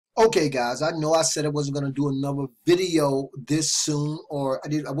Okay, guys, I know I said I wasn't going to do another video this soon, or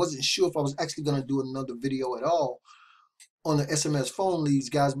I wasn't sure if I was actually going to do another video at all on the SMS phone leads,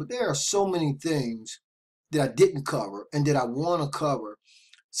 guys, but there are so many things that I didn't cover and that I want to cover.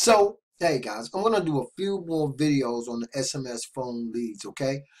 So, hey, guys, I'm going to do a few more videos on the SMS phone leads,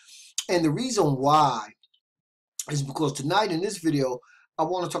 okay? And the reason why is because tonight in this video, I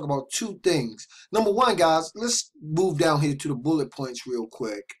want to talk about two things. Number one, guys, let's move down here to the bullet points real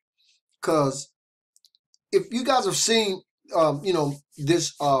quick. Because if you guys have seen,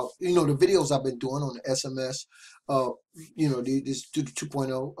 this, the videos I've been doing on the SMS, this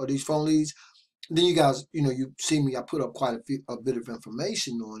 2.0 or these phone leads, then you guys, you see me, I put up quite a bit of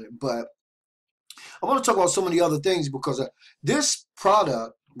information on it. But I want to talk about so many other things because this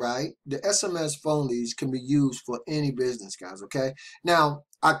product, right, the SMS phone leads can be used for any business, guys, okay? Now,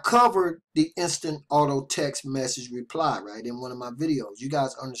 I covered the instant auto text message reply, right, in one of my videos. You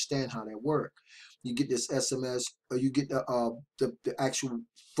guys understand how that works. You get this SMS, or you get the actual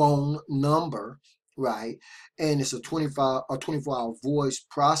phone number, right? And it's a 24-hour voice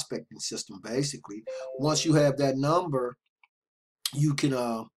prospecting system, basically. Once you have that number, you can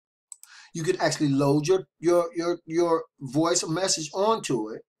actually load your voice message onto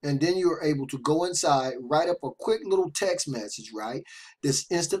it, and then you're able to go inside, write up a quick little text message, right, that's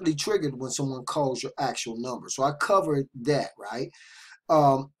instantly triggered when someone calls your actual number. So I covered that, right?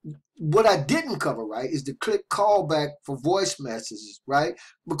 What I didn't cover, right, is the click callback for voice messages, right?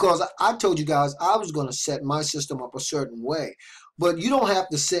 Because I told you guys I was going to set my system up a certain way. But you don't have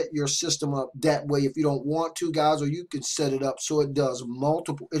to set your system up that way if you don't want to, guys, or you can set it up so it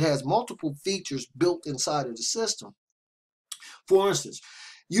has multiple features built inside of the system. For instance,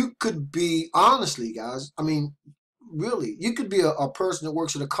 you could be, honestly, guys, I mean, really, you could be a person that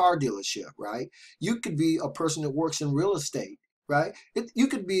works at a car dealership, right? You could be a person that works in real estate, right? You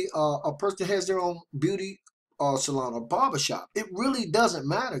could be a person that has their own beauty salon or barbershop. It really doesn't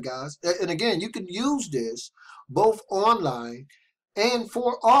matter, guys. And again, you can use this both online and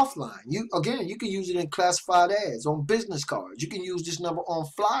for offline. You can use it in classified ads, on business cards. You can use this number on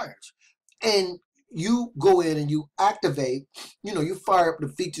flyers. And you go in and you activate, you fire up the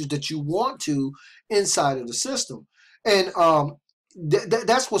features that you want to inside of the system. And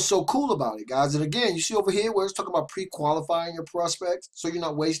that's what's so cool about it, guys. And again, you see over here where it's talking about pre-qualifying your prospects so you're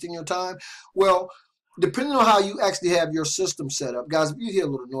not wasting your time. Well, depending on how you actually have your system set up, guys, if you hear a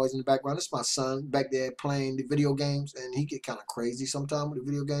little noise in the background, it's my son back there playing the video games, and he get kind of crazy sometimes with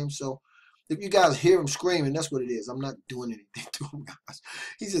the video games. So if you guys hear him screaming, that's what it is. I'm not doing anything to him, guys.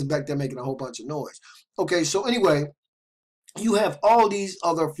 He's just back there making a whole bunch of noise. Okay, so anyway, you have all these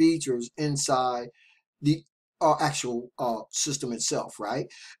other features inside the actual system itself, right?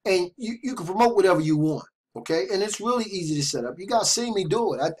 And you can promote whatever you want, okay? And it's really easy to set up. You guys see me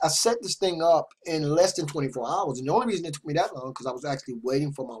do it. I set this thing up in less than 24 hours. And the only reason it took me that long because I was actually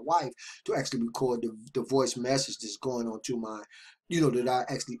waiting for my wife to actually record the voice message that's going on to my, that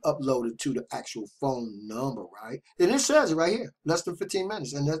I actually uploaded to the actual phone number, right? And it says it right here, less than 15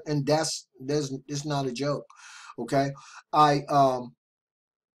 minutes. And it's not a joke, okay?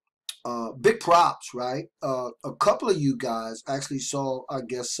 Big props, right? A couple of you guys actually saw, I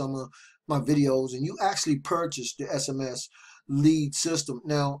guess, some of my videos, and you actually purchased the SMS lead system.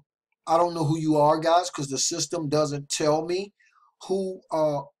 Now, I don't know who you are, guys, because the system doesn't tell me who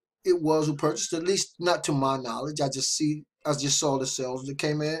it was who purchased, at least not to my knowledge. I just saw the sales that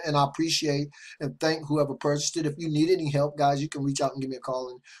came in, and I appreciate and thank whoever purchased it. If you need any help, guys, you can reach out and give me a call,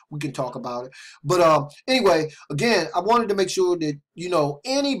 and we can talk about it. But anyway, again, I wanted to make sure that,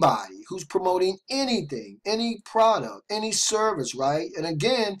 anybody who's promoting anything, any product, any service, right? And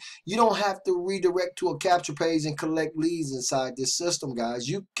again, you don't have to redirect to a capture page and collect leads inside this system, guys.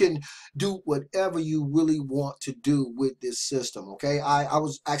 You can do whatever you really want to do with this system, okay? I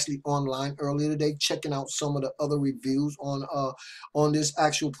was actually online earlier today checking out some of the other reviews on this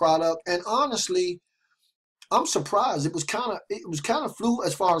actual product, and honestly, I'm surprised. It was kind of flew,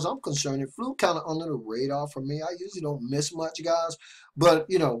 as far as I'm concerned. It flew kind of under the radar for me. I usually don't miss much, guys, but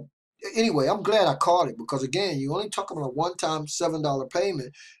anyway, I'm glad I caught it because again, you only talking about a one-time $7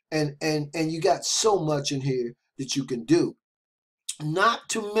 payment, and you got so much in here that you can do. Not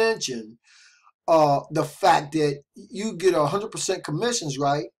to mention the fact that you get 100% commissions,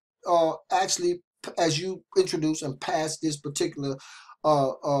 right? Actually, as you introduce and pass this particular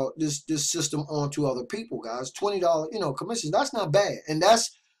this system on to other people, guys. $20 commissions, that's not bad. And that's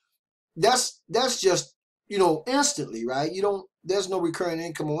just instantly, right? You don't there's no recurring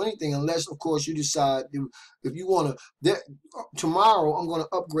income or anything unless, of course, you decide if you want to. Tomorrow, I'm going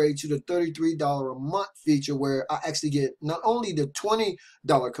to upgrade to the $33 a month feature where I actually get not only the $20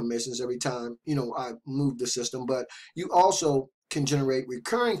 commissions every time, I move the system, but you also can generate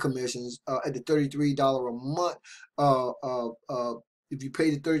recurring commissions at the $33 a month. If you pay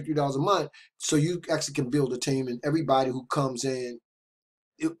the $33 a month, so you actually can build a team, and everybody who comes in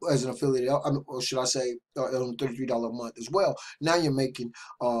as an affiliate, or should I say, on $33 a month as well. Now you're making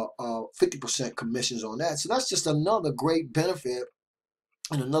 50% commissions on that. So that's just another great benefit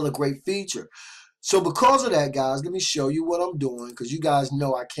and another great feature. So because of that, guys, let me show you what I'm doing, because you guys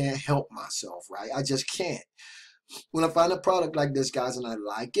know I can't help myself, right? I just can't. When I find a product like this, guys, and I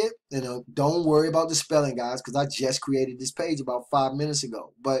like it, don't worry about the spelling, guys, because I just created this page about 5 minutes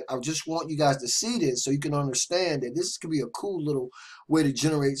ago. But I just want you guys to see this so you can understand that this could be a cool little way to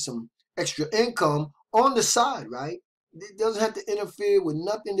generate some extra income on the side, right? It doesn't have to interfere with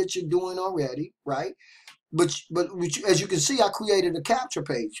nothing that you're doing already, right? But as you can see, I created a capture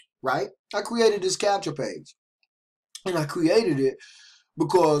page, right? I created this capture page, and I created it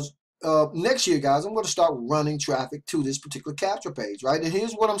because next year, guys, I'm going to start running traffic to this particular capture page, right? And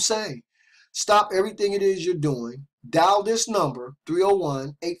here's what I'm saying. Stop everything it is you're doing. Dial this number,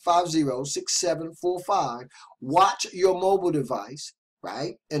 301-850-6745. Watch your mobile device,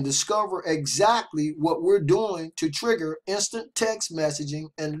 right? And discover exactly what we're doing to trigger instant text messaging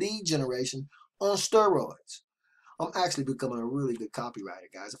and lead generation on steroids. I'm actually becoming a really good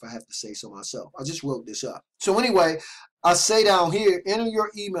copywriter, guys, if I have to say so myself. I just wrote this up. So anyway, I say down here, enter your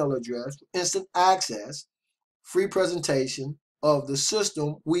email address, instant access, free presentation of the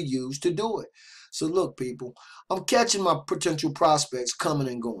system we use to do it. So look, people, I'm catching my potential prospects coming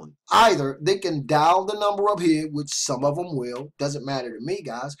and going. Either they can dial the number up here, which some of them will, doesn't matter to me,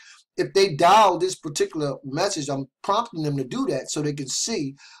 guys. If they dial this particular message, I'm prompting them to do that so they can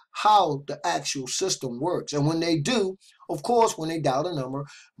see how the actual system works. And when they do, of course, when they dial the number,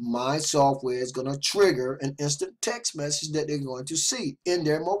 my software is going to trigger an instant text message that they're going to see in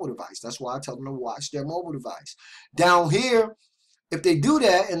their mobile device. That's why I tell them to watch their mobile device. Down here, if they do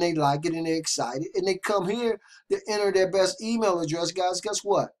that and they like it and they're excited and they come here to enter their best email address, guys, guess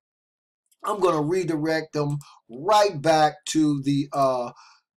what? I'm going to redirect them right back to the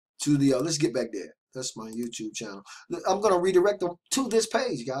let's get back there. That's my YouTube channel. I'm going to redirect them to this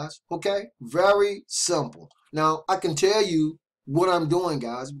page, guys. Okay? Very simple. Now, I can tell you what I'm doing,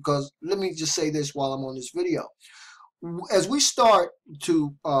 guys, because let me just say this while I'm on this video. As we start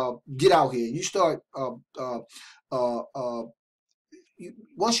to get out here, you start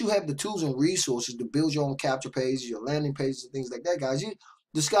once you have the tools and resources to build your own capture pages, your landing pages, and things like that, guys,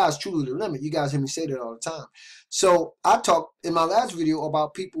 the sky's truly the limit. You guys hear me say that all the time. So I talked in my last video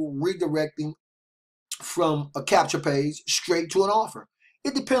about people redirecting from a capture page straight to an offer.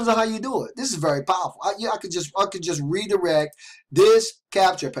 It depends on how you do it. This is very powerful. I could just redirect this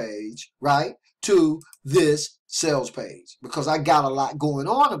capture page, right, to this sales page, because I got a lot going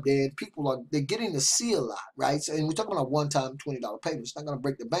on up there, and they're getting to see a lot, right? So, and we're talking about a one-time $20 payment. It's not going to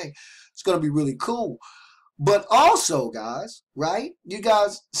break the bank. It's going to be really cool. But also, guys, right? You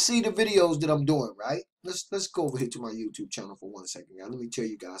guys see the videos that I'm doing, right? Let's go over here to my YouTube channel for 1 second, guys. Let me tell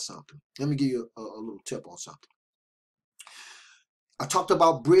you guys something. Let me give you a little tip on something. I talked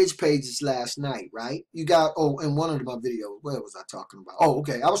about bridge pages last night, right? You got, in one of my videos, what was I talking about? Oh,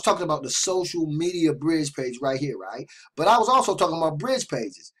 okay. I was talking about the social media bridge page right here, right? But I was also talking about bridge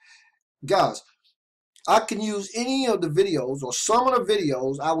pages. Guys, I can use any of the videos or some of the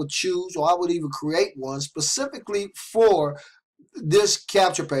videos I would choose, or I would even create one specifically for this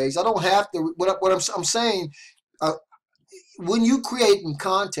capture page. I don't have to, what I'm saying, when you creating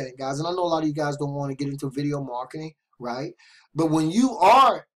content, guys, and I know a lot of you guys don't want to get into video marketing, right? But when you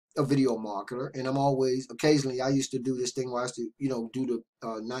are a video marketer, and I'm always, occasionally, I used to do this thing where I used to, do the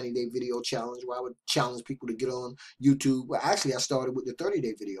 90-day video challenge, where I would challenge people to get on YouTube. Well, actually, I started with the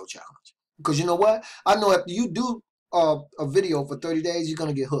 30-day video challenge. Because you know what? I know after you do a video for 30 days, you're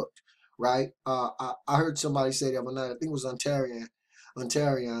going to get hooked, right? I heard somebody say the other night, I think it was Ontarian,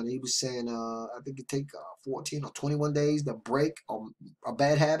 he was saying, I think it take 14 or 21 days to break a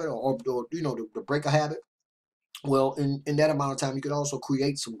bad habit, or to break a habit. Well, in that amount of time, you could also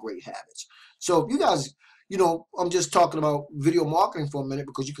create some great habits. So if you guys, I'm just talking about video marketing for a minute,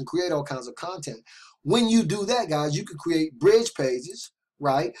 because you can create all kinds of content. When you do that, guys, you can create bridge pages,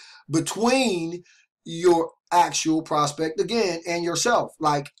 right, between your actual prospect, again, and yourself.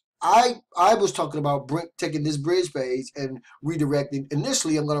 Like I was talking about taking this bridge page and redirecting.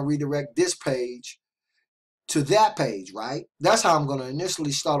 Initially, I'm going to redirect this page to that page, right? That's how I'm going to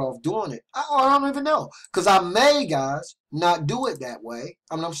initially start off doing it. I don't even know, because I may, guys, not do it that way.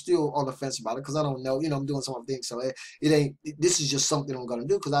 I mean, I'm still on the fence about it because I don't know. You know, I'm doing some other things, so it ain't. This is just something I'm going to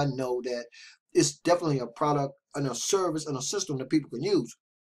do because I know that it's definitely a product and a service and a system that people can use.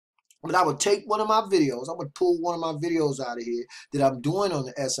 But I would take one of my videos, I would pull one of my videos out of here that I'm doing on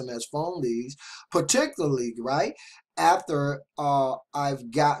the SMS phone leads, particularly, right, after I've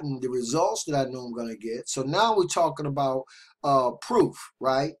gotten the results that I know I'm going to get. So now we're talking about proof,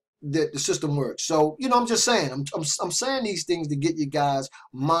 right, that the system works. So, you know, I'm just saying, I'm saying these things to get you guys'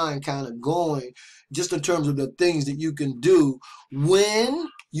 mind kind of going, just in terms of the things that you can do when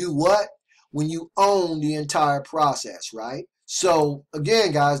you what? When you own the entire process, right? So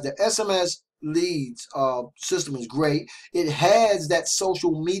again, guys, the SMS leads system is great. It has that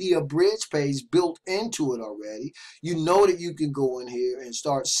social media bridge page built into it already. You know that you can go in here and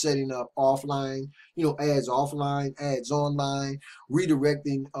start setting up offline, you know, ads offline, ads online,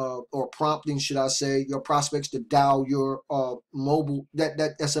 redirecting or prompting, should I say, your prospects to dial your mobile, that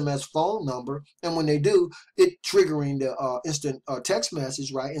SMS phone number. And when they do, it triggering the instant text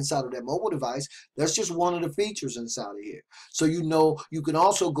message right inside of that mobile device. That's just one of the features inside of here. So you know you can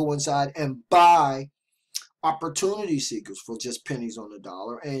also go inside and buy opportunity seekers for just pennies on the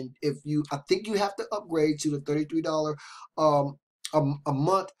dollar. And if you, I think you have to upgrade to the $33 a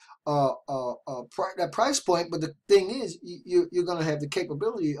month that price point. But the thing is, you're going to have the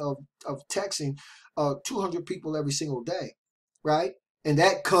capability of texting 200 people every single day, right? And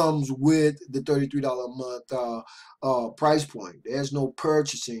that comes with the $33 a month price point. There's no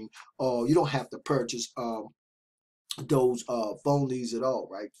purchasing. You don't have to purchase those phone leads at all,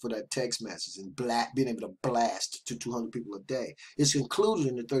 right? For that text message and being able to blast to 200 people a day. It's included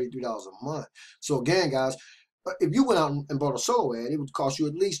in the $33 a month. So again, guys, if you went out and bought a solo ad, it would cost you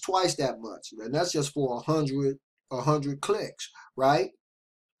at least twice that much. And that's just for 100 clicks, right?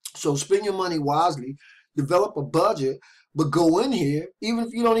 So spend your money wisely, develop a budget, but go in here, even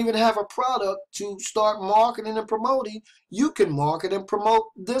if you don't even have a product to start marketing and promoting, you can market and promote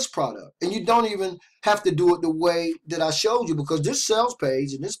this product. And you don't even have to do it the way that I showed you, because this sales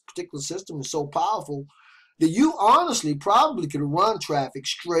page and this particular system is so powerful that you honestly probably could run traffic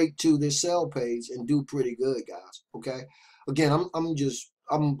straight to this sale page and do pretty good, guys. Okay. Again,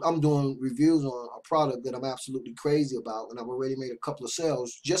 I'm doing reviews on a product that I'm absolutely crazy about, and I've already made a couple of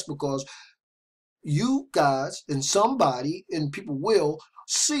sales just because you guys and somebody and people will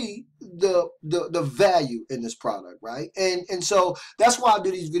see the value in this product, right? And so that's why I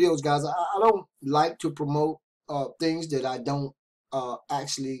do these videos, guys. I don't like to promote things that I don't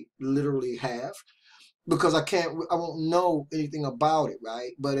actually literally have, because I won't know anything about it,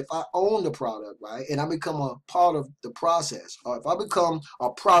 right? But if I own the product, right, and I become a part of the process, or if I become a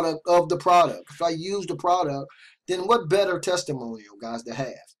product of the product, if I use the product, then what better testimonial, guys, to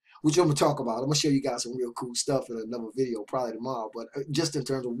have? Which I'm gonna talk about. I'm gonna show you guys some real cool stuff in another video, probably tomorrow. But just in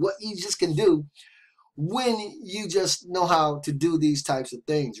terms of what you just can do when you just know how to do these types of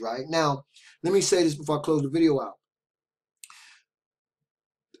things, right? Now, let me say this before I close the video out.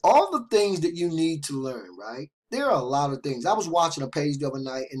 All the things that you need to learn, right? There are a lot of things. I was watching a page the other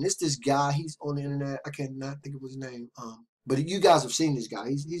night, and this guy, he's on the internet. I cannot think of his name. But you guys have seen this guy.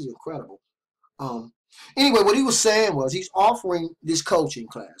 He's incredible. Um, anyway, what he was saying was he's offering this coaching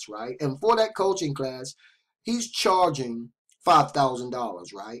class, right? And for that coaching class, he's charging $5,000,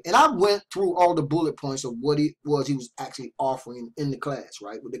 right? And I went through all the bullet points of what he was actually offering in the class,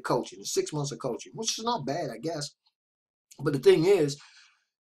 right? With the coaching, the 6 months of coaching, which is not bad, I guess. But the thing is,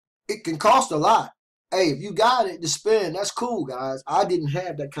 it can cost a lot. Hey, if you got it to spend, that's cool, guys. I didn't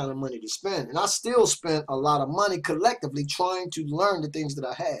have that kind of money to spend, and I still spent a lot of money collectively trying to learn the things that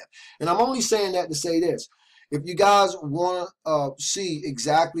I have. And I'm only saying that to say this. If you guys want to see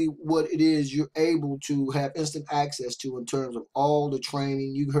exactly what it is you're able to have instant access to in terms of all the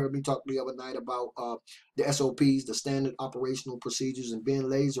training, you heard me talk the other night about the SOPs, the standard operational procedures, and being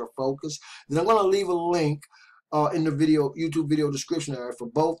laser focused, then I'm going to leave a link in the YouTube video description area for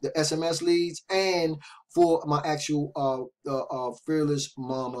both the SMS leads and for my actual Fearless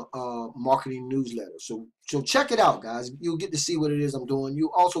Mama marketing newsletter. So check it out, guys. You'll get to see what it is I'm doing. You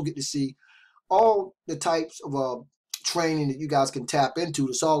also get to see all the types of training that you guys can tap into.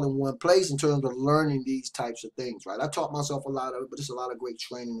 It's all in one place in terms of learning these types of things, right? I taught myself a lot of it, but there's a lot of great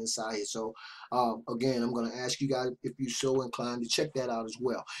training inside here. So again, I'm going to ask you guys, if you're so inclined, to check that out as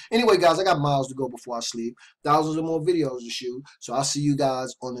well. Anyway, guys, I got miles to go before I sleep, thousands of more videos to shoot. So I'll see you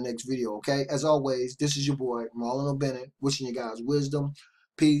guys on the next video, okay? As always, this is your boy, Marlon O'Bennett, wishing you guys wisdom,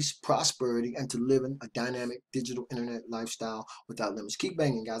 peace, prosperity, and to living a dynamic digital internet lifestyle without limits. Keep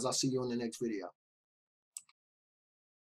banging, guys. I'll see you on the next video.